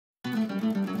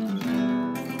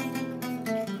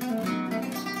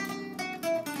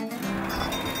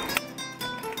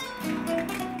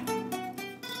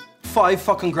5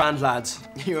 fucking grand, lads.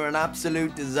 You're an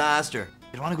absolute disaster.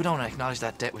 You'd want to go down and acknowledge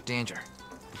that debt with Danger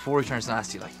before he turns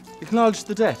nasty like. Acknowledge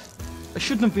the debt. I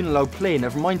shouldn't have been allowed play,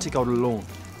 never mind take out a loan.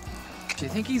 Do you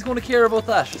think he's going to care about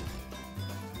that?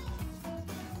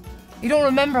 You don't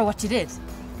remember what you did?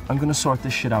 I'm gonna sort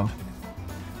this shit out.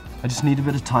 I just need a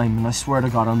bit of time, and I swear to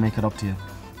God I'll make it up to you.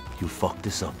 You fuck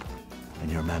this up, and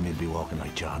your mammy will be walking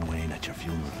like John Wayne at your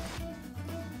funeral.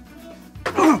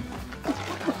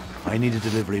 I need a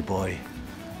delivery boy,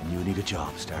 and you need a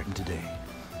job starting today.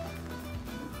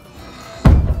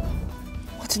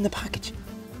 What's in the package?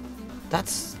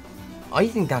 I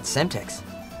think that's Semtex.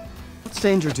 What's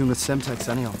Danger doing with Semtex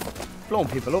anyhow? Blowing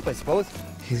people up, I suppose.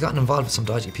 He's gotten involved with some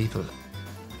dodgy people.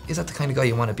 Is that the kind of guy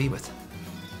you want to be with?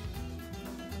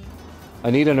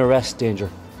 I need an arrest, Danger.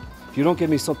 If you don't give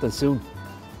me something soon,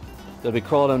 they'll be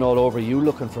crawling all over you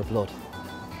looking for blood.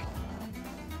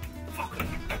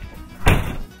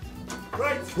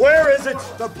 Right, where is it?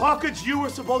 The package you were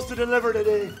supposed to deliver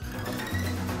today.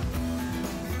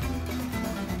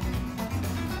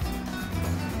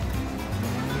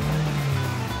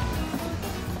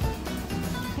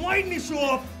 Why didn't he show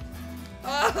up?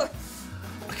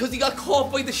 Because he got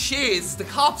caught by the shiz. The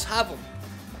cops have him.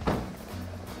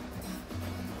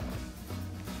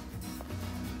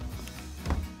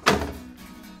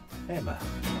 Emma.